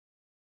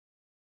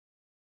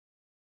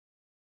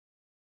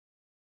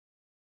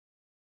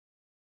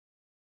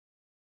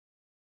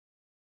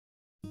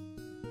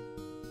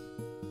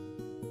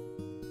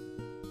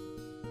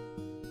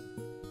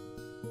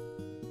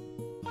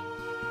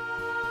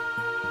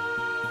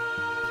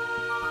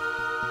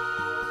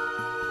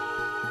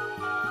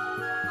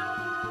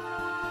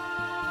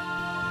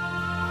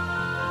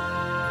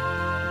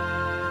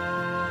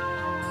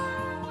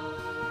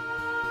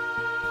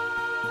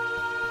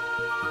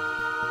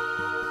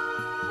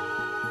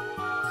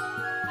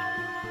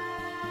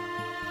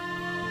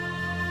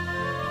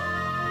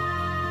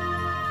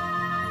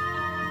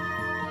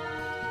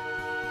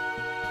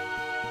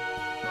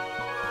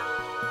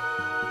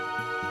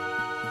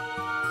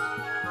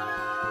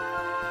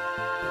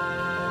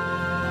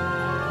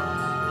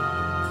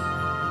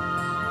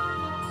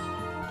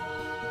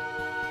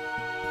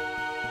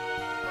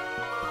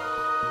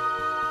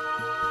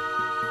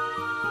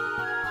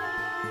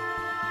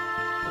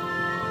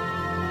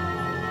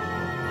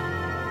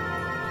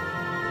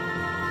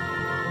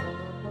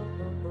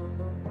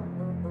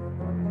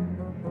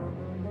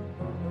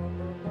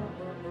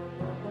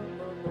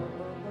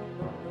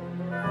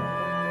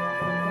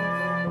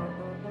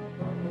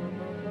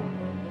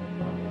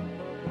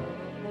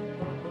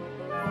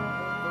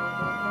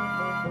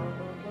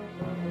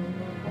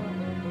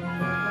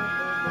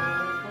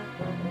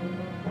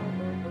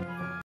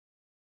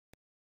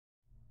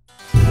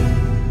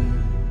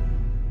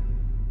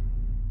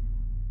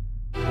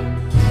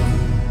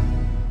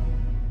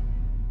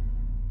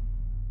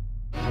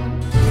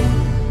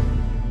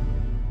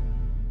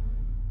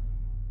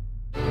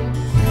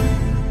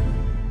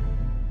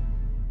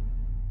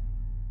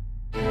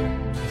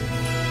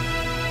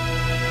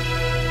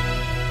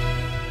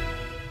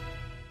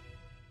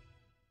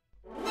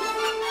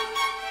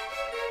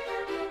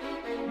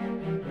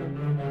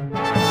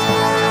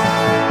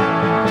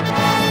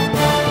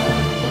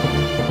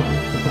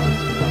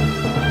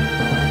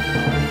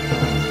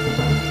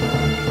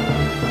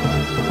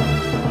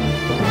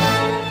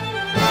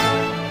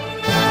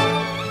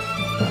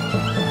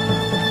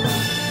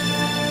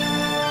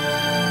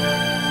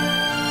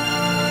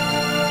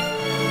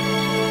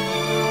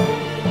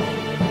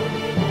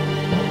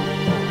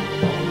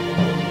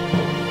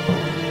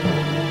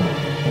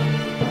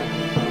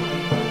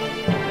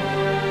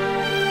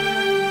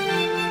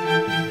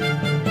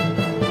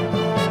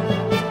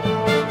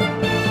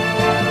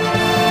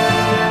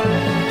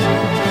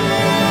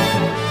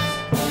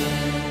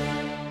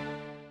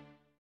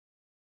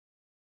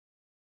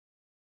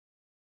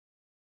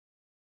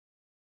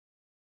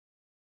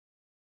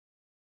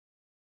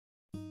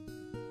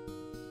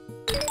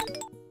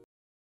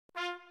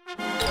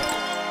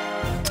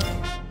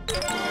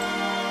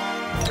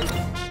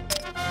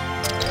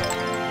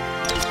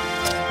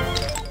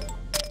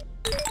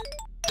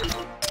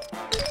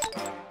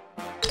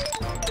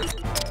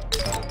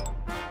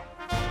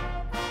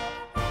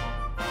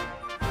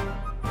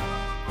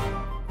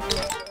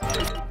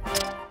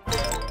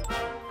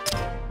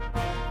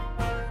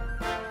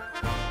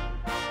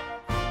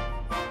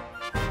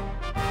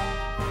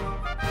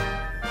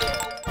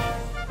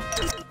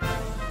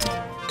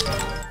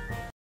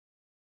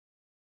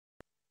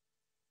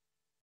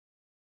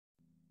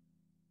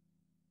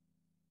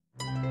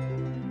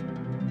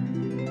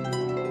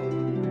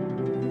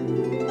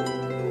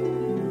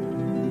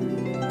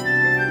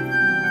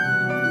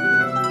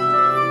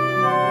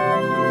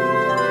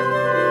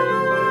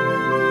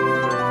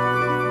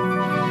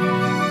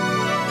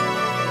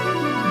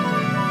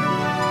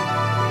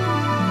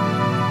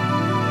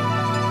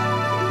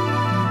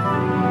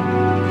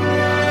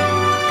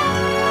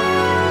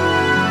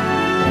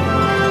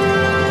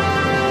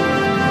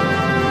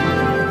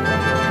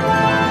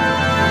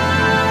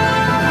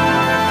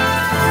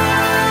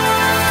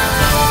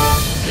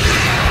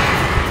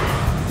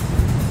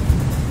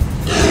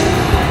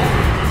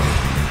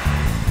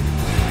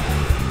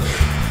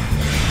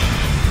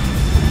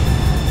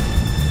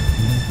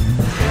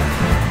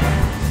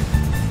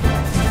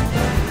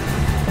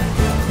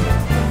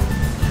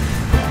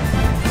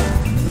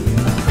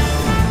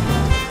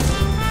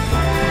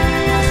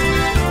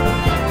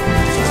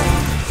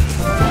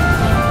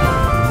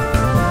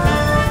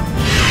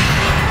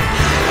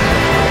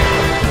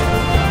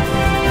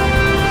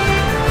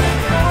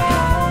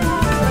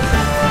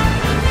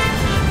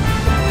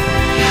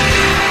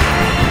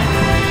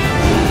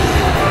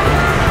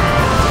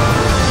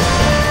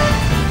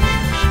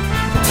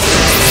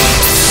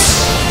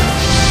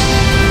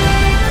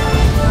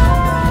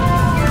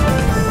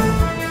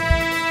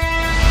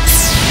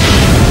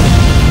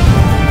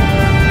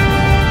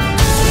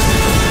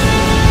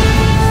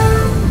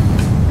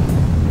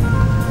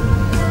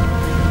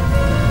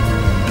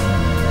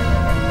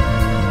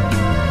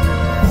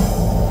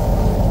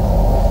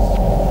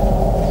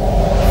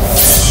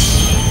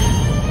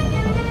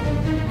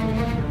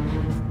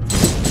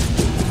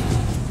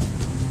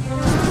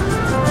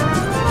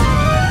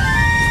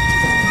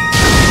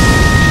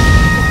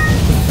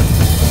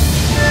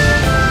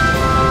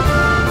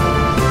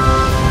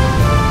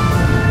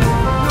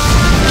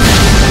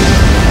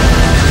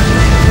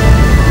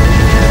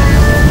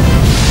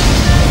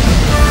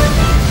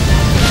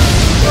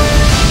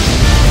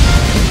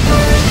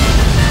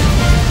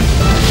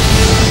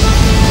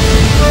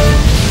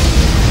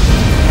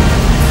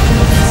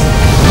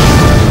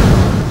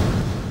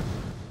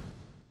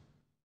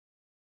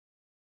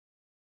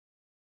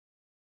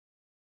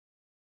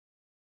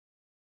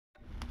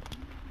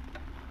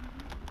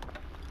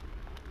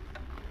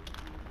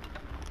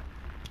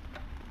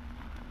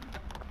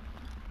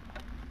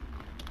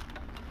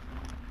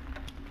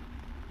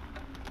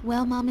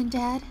Well, Mom and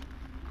Dad?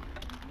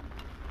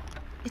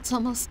 It's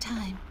almost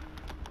time.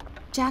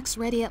 Jack's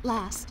ready at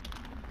last.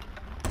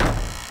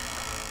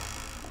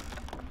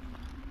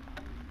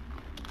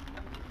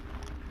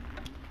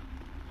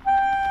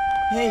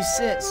 Hey,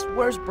 sis,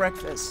 where's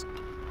breakfast?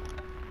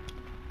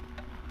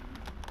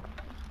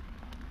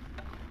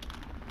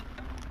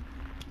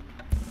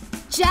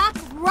 Jack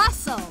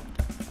Russell!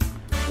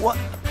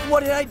 What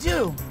did I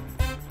do?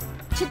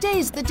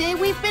 Today's the day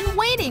we've been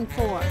waiting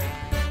for.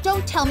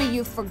 Don't tell me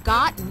you've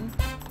forgotten.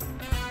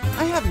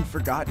 I haven't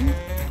forgotten.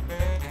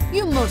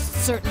 You most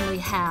certainly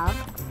have.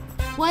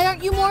 Why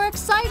aren't you more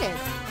excited?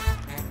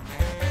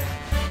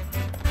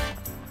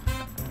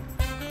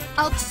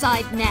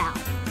 Outside now.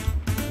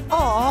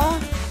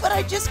 Aw, but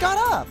I just got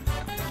up.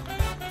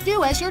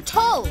 Do as you're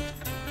told.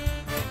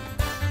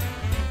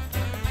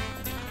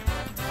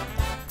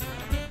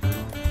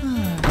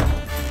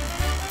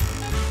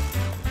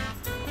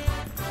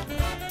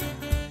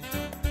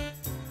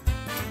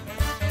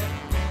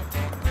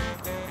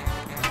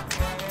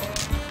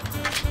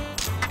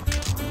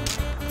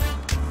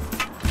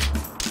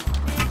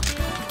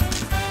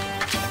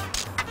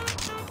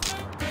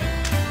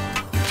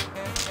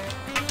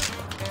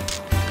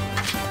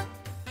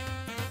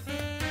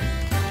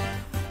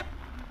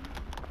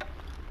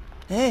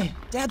 Hey,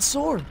 Dad's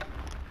sword.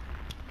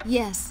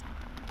 Yes,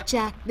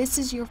 Jack, this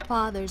is your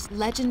father's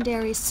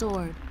legendary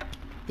sword,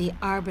 the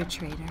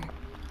Arbitrator.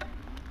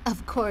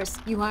 Of course,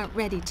 you aren't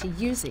ready to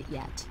use it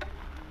yet.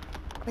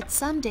 But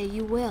someday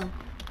you will.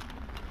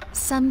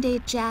 Someday,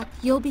 Jack,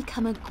 you'll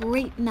become a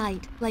great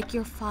knight like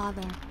your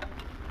father.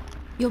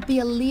 You'll be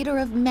a leader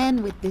of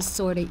men with this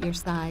sword at your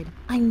side.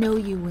 I know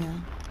you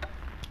will.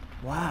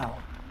 Wow.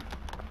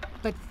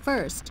 But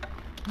first,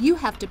 you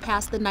have to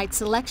pass the knight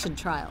selection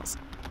trials,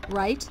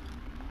 right?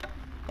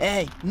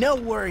 Hey, no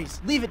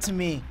worries. Leave it to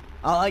me.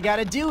 All I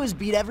gotta do is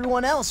beat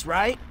everyone else,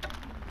 right?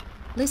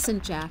 Listen,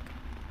 Jack.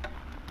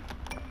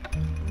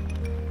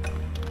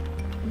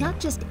 Not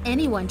just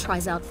anyone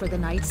tries out for the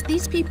knights.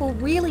 These people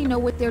really know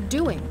what they're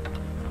doing.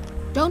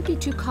 Don't be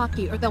too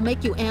cocky or they'll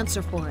make you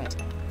answer for it.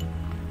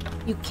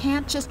 You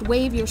can't just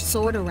wave your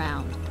sword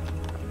around.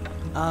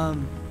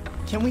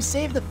 Can we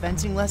save the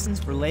fencing lessons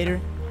for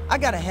later? I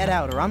gotta head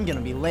out or I'm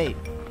gonna be late.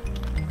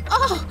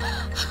 Oh,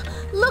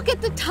 look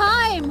at the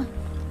time!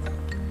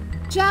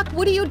 Jack,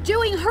 what are you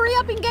doing? Hurry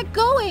up and get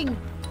going!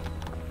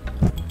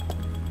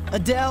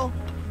 Adele,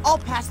 I'll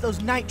pass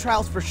those night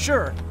trials for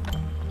sure.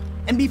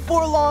 And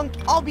before long,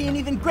 I'll be an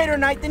even greater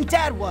knight than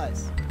Dad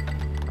was.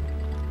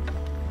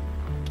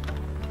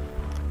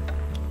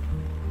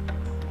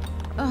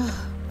 Ugh.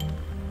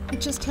 He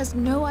just has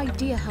no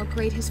idea how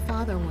great his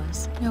father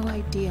was. No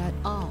idea at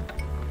all.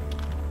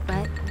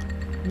 But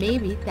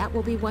maybe that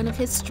will be one of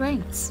his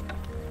strengths.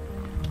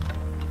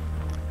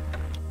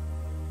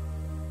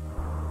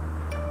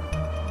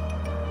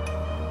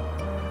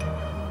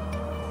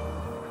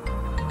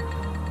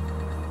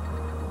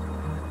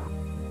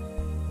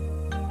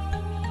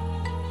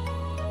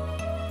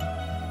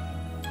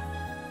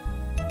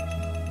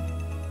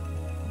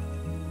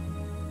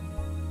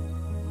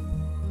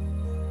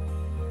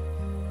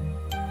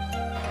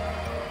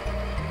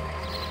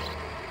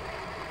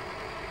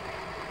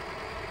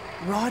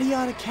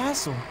 Radiata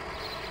Castle.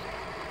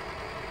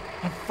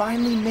 I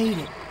finally made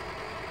it.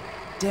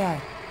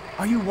 Dad,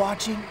 are you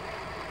watching?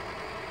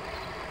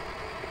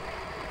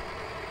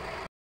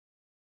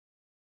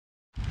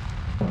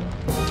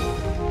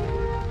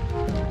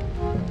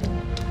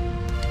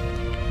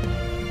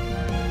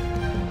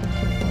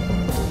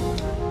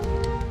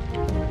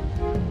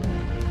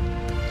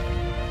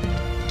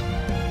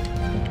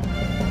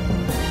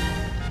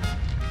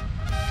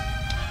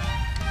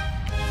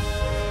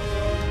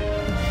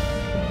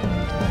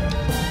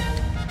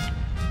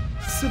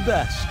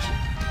 Sebastian.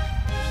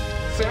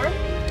 Sir?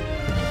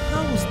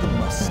 How's the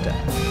mustache?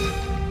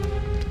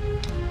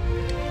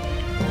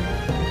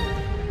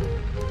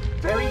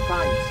 Very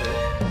fine, sir.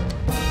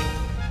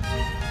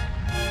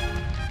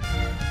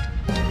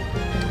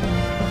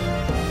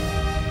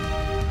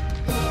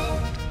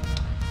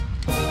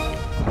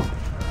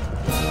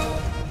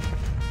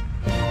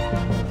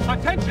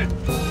 Attention!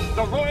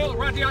 The Royal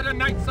Radiata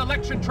Knight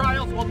Selection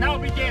Trials will now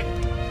begin.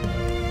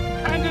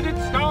 Candidate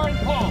Star and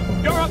Paul,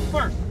 you're up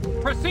first.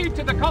 Proceed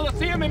to the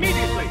Coliseum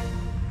immediately.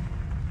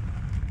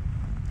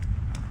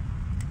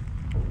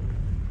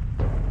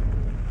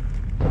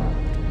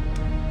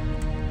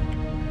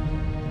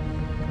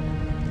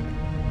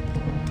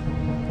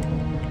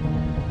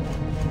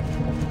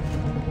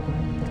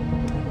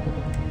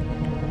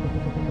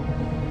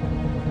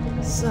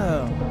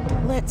 So,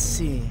 let's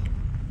see.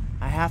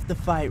 I have to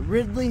fight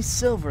Ridley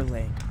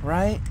Silverlake,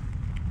 right?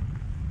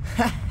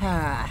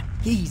 Haha,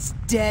 he's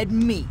dead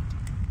meat.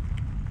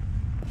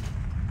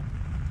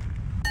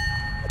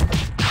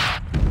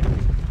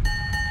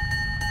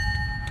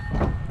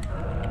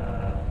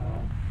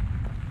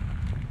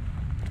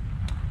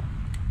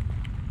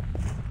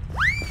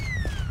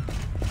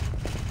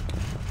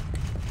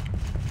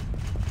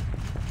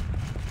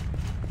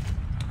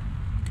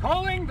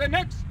 Calling the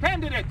next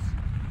candidates,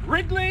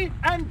 Ridley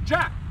and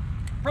Jack.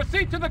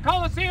 Proceed to the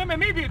Coliseum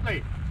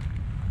immediately.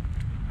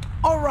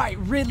 All right,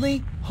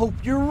 Ridley, hope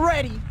you're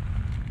ready.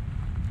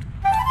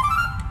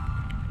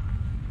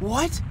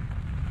 What?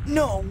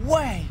 No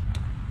way!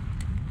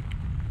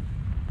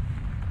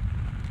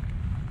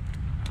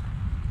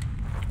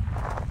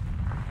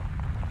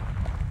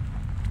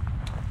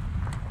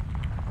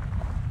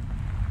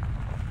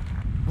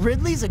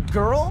 Ridley's a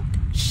girl?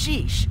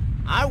 Sheesh,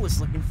 I was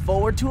looking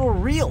forward to a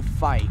real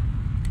fight.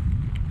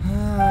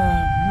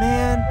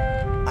 Man,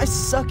 I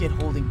suck at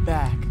holding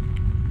back.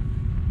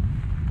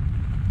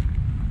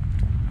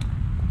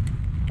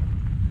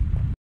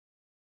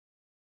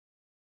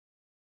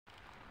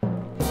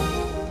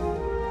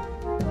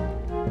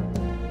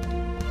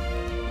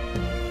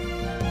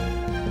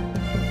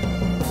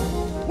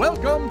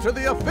 Welcome to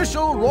the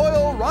official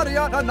Royal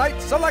Radiata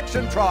Knight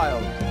Selection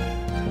Trials.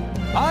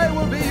 I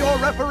will be your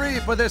referee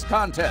for this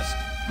contest.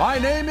 My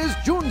name is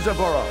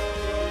Junzaburo.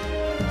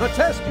 The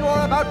test you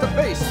are about to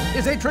face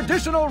is a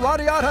traditional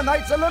Radiata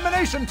Knights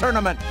elimination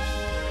tournament.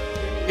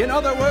 In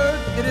other words,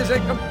 it is a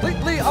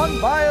completely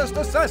unbiased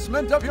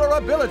assessment of your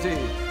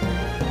abilities.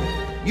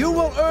 You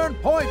will earn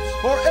points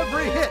for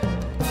every hit,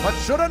 but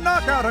should a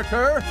knockout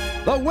occur,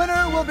 the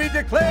winner will be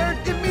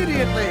declared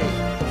immediately.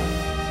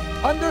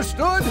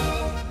 Understood?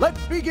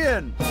 Let's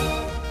begin.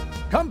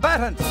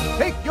 Combatants,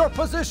 take your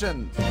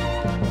positions.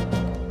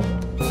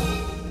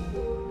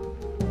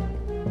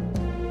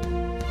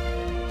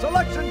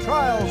 Selection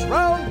Trials,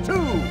 Round 2.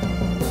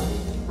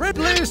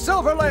 Ridley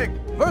Silverlake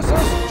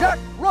versus Jack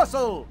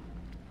Russell.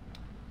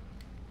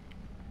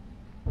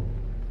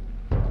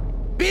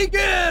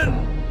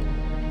 Begin!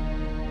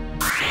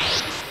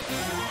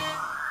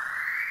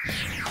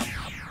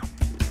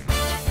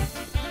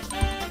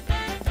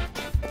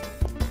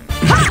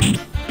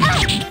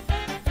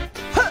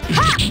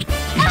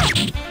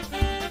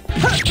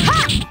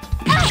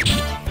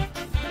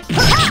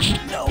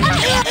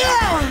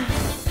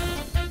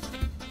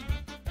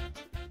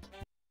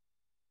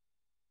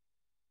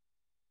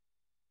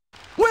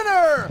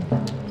 Winner!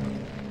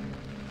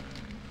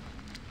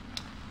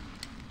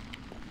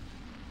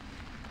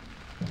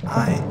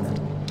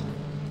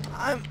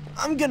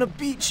 I'm gonna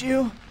beat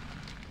you.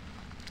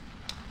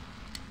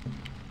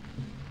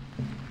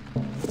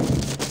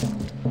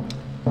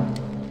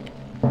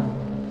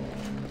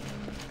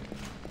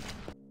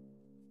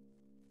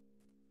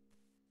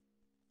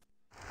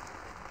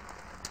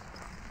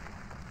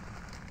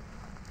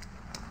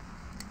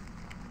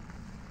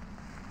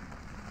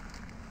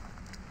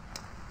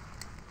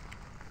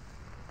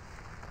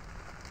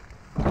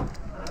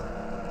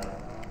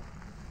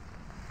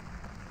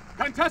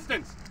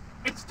 Contestants,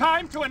 it's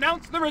time to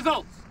announce the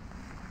results.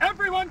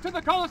 Everyone to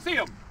the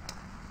Coliseum.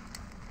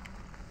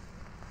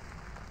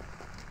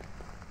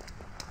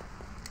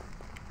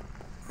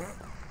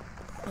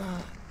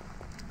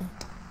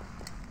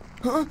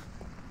 Huh?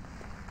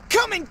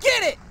 Come and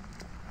get it!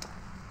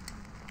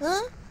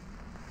 Huh?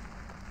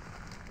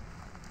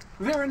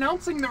 They're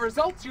announcing the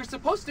results. You're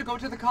supposed to go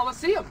to the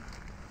Coliseum.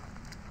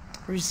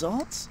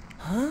 Results?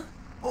 Huh?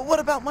 Well, what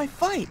about my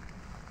fight?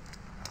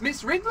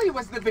 Miss Ridley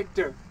was the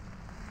victor.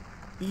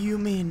 You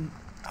mean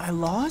I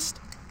lost?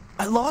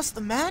 I lost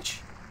the match?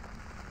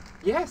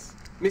 Yes,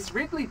 Miss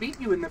Ridley beat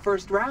you in the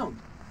first round.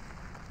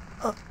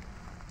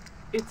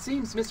 It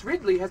seems Miss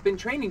Ridley has been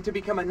training to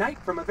become a knight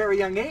from a very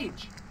young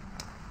age.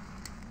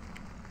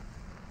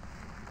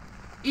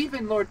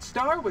 Even Lord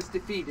Star was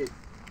defeated.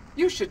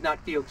 You should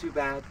not feel too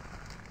bad.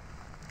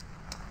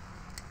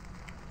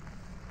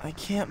 I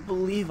can't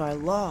believe I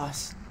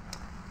lost.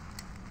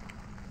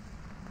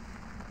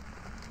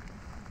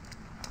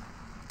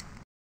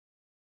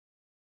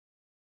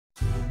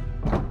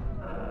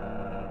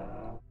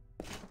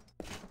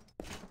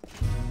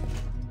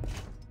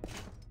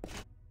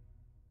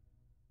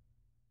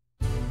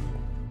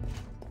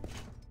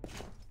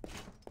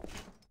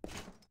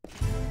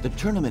 The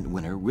tournament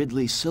winner,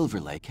 Ridley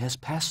Silverlake, has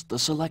passed the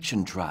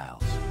selection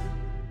trials.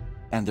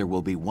 And there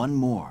will be one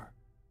more,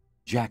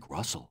 Jack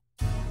Russell.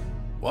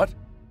 What?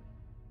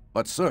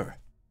 But sir,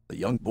 the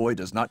young boy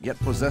does not yet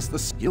possess the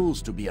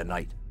skills to be a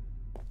knight.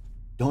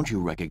 Don't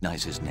you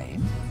recognize his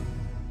name?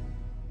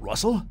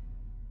 Russell?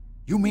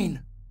 You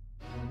mean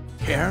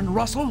Cairn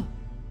Russell?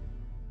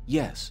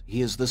 Yes,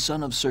 he is the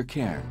son of Sir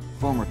Cairn,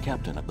 former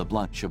captain of the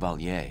Blanc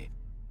Chevalier.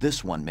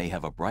 This one may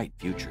have a bright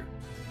future.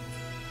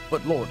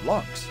 But Lord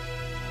Larks,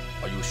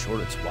 are you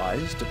sure it's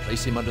wise to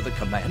place him under the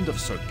command of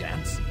Sir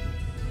Gantz?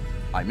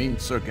 I mean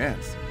Sir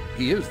Gantz.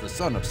 He is the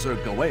son of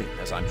Sir Gawain,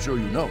 as I'm sure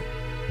you know.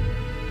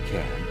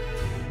 Cairn,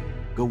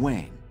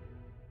 Gawain,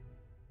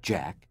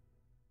 Jack,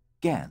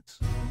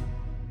 Gantz.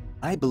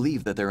 I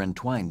believe that their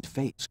entwined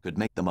fates could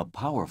make them a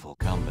powerful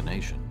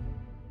combination.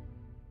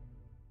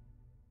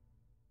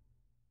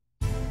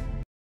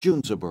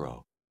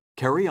 Junsaburo,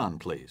 carry on,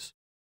 please.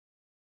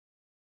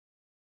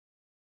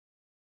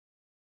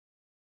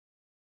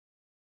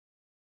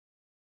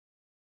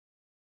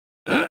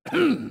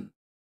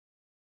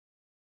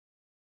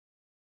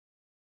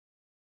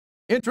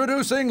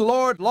 Introducing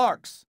Lord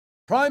Larks,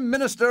 Prime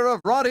Minister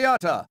of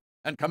Radiata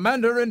and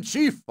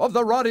Commander-in-Chief of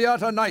the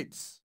Radiata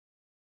Knights,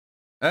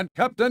 and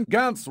Captain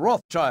Gantz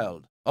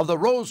Rothschild of the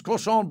Rose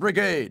Cochon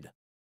Brigade.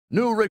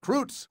 New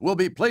recruits will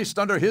be placed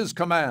under his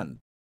command.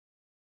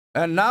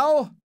 And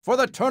now for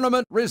the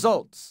tournament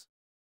results.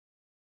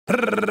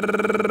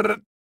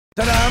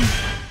 Ta-dam!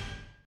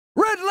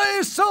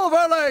 Ridley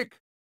Silverlake!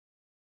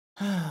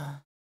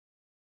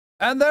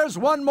 And there's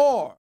one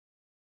more.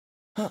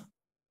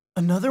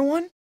 Another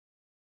one?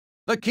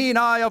 The keen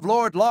eye of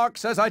Lord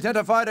Larks has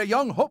identified a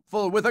young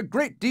hopeful with a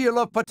great deal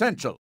of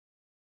potential.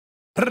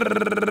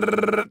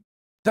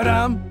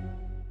 Ta-dam!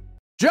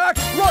 Jack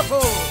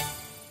Russell!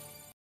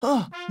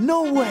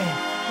 No way!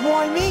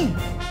 Why me?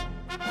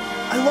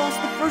 I lost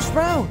the first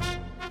round.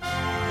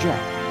 Jack,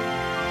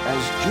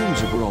 as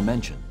Junsaburo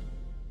mentioned,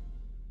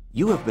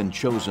 you have been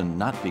chosen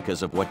not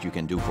because of what you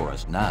can do for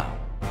us now,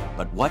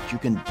 but what you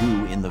can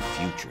do in the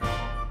future.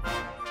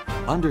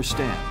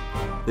 Understand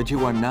that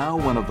you are now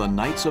one of the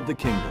Knights of the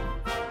Kingdom.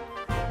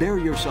 Bear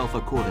yourself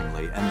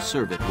accordingly and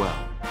serve it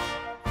well.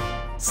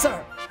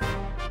 Sir!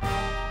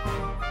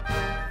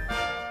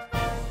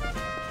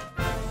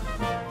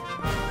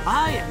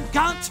 I am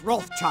Gantz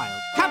Rothschild,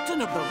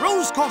 captain of the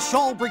Rose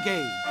Cochon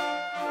Brigade.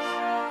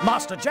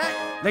 Master Jack,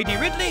 Lady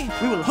Ridley,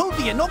 we will hold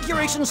the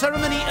inauguration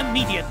ceremony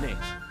immediately.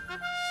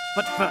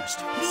 But first,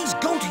 please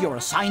go to your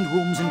assigned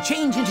rooms and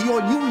change into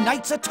your new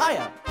knight's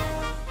attire.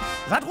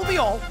 That will be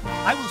all.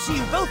 I will see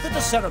you both at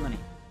the ceremony.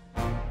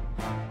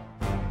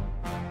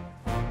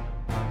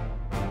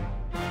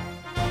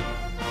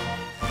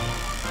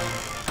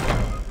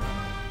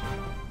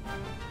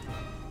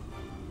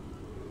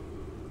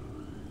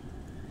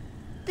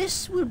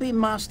 This will be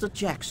Master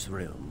Jack's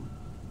room.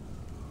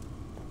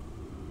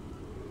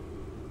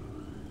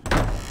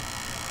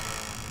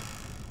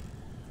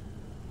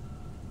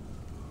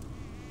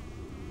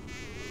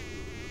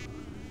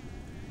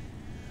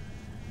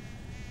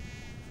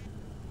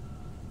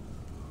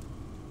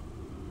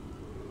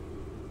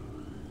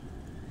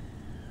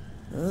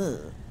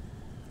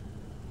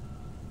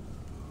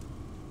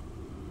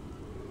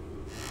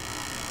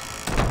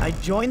 I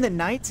joined the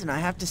Knights and I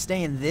have to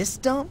stay in this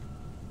dump?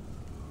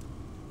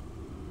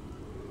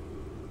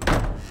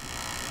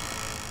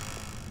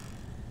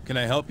 Can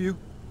I help you?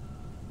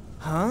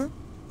 Huh?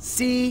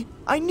 See,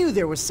 I knew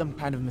there was some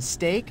kind of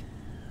mistake.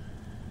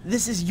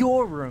 This is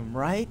your room,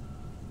 right?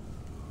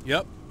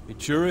 Yep,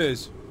 it sure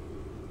is.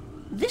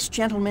 This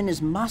gentleman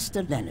is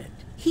Master Leonard.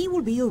 He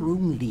will be your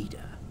room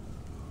leader.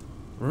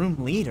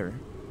 Room leader?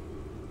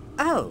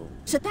 Oh,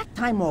 it's at that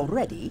time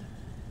already.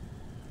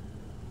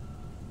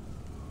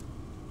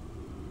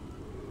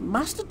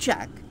 Master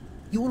Jack,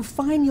 you will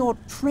find your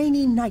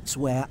trainee knight's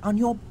wear on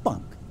your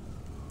bunk.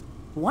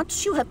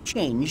 Once you have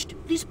changed,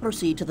 please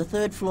proceed to the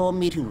third floor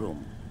meeting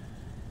room.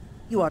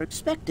 You are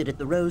expected at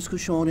the Rose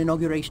Cushion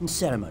inauguration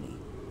ceremony.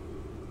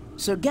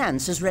 Sir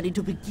Gans is ready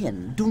to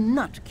begin. Do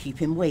not keep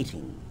him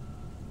waiting.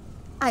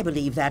 I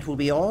believe that will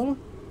be all.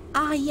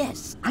 Ah,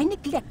 yes, I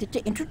neglected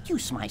to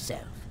introduce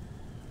myself.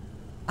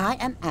 I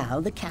am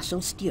Al, the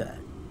castle steward.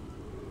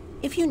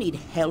 If you need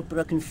help or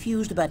are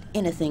confused about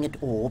anything at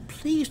all,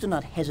 please do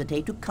not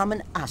hesitate to come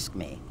and ask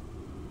me.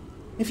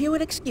 If you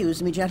will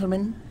excuse me,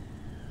 gentlemen.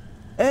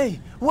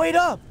 Hey, wait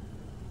up!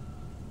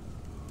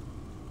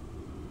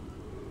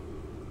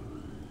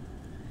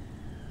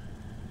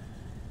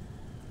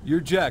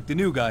 You're Jack, the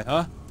new guy,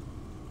 huh?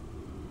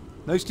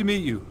 Nice to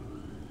meet you.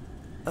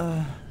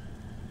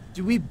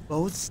 Do we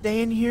both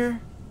stay in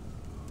here?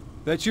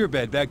 That's your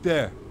bed back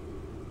there.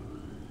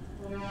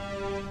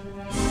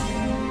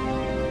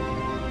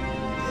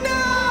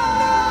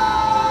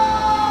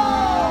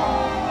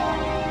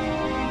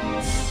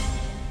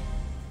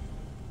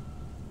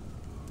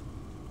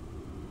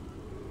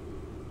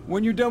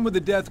 When you're done with the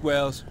death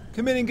whales,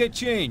 come in and get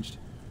changed.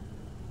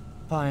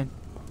 Fine.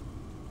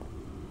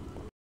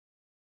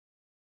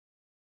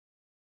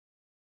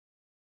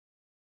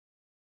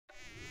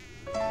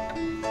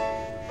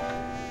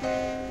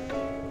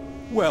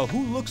 Well,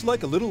 who looks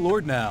like a little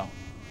lord now?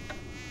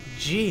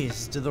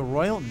 Jeez, do the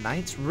Royal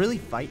Knights really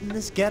fight in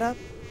this getup?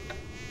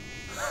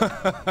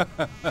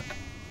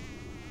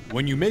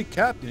 When you make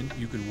captain,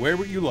 you can wear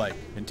what you like.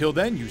 Until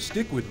then, you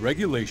stick with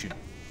regulation.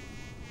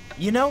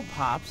 You know,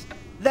 Pops,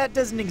 that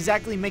doesn't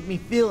exactly make me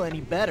feel any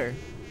better.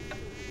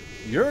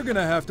 You're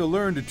gonna have to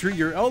learn to treat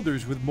your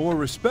elders with more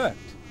respect.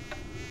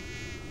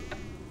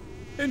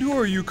 And who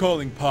are you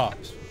calling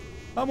Pops?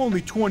 I'm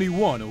only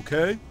 21,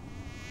 okay?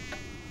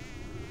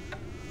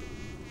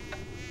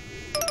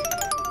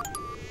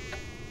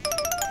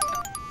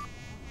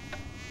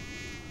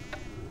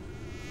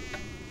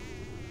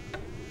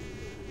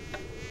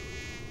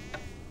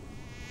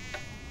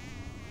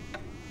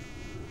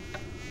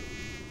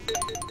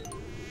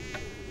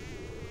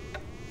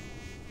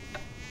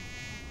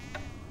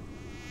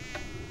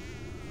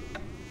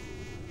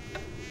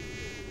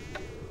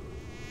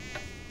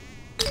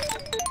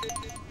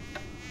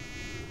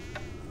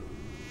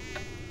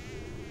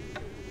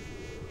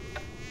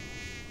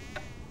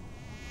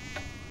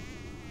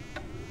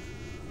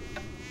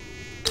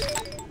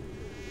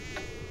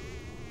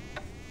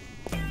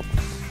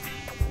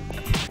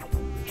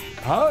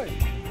 Hi.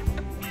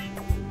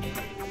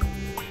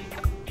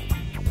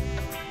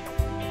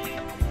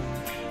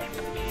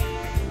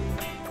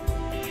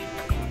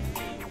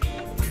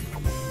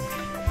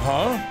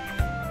 Huh?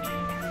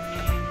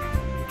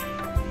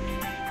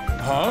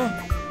 Huh?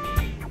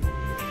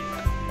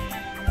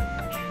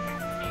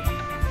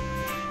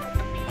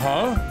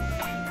 Huh?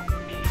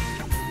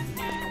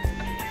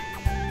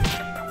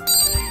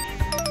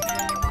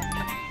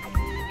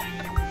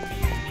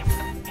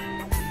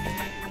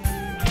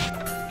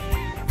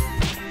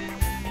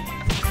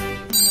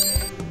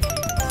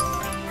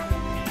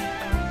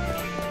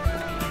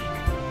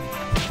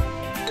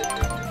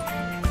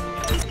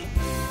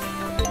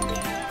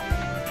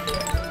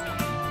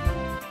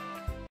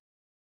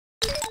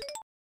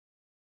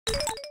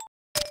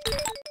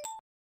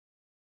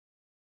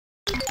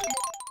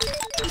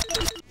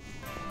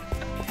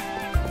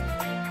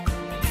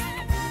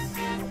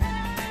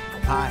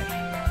 Hi.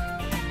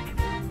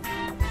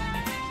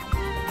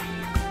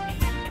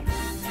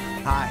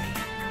 Hi.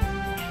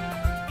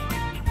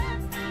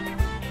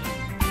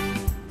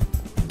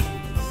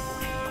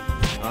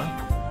 Huh?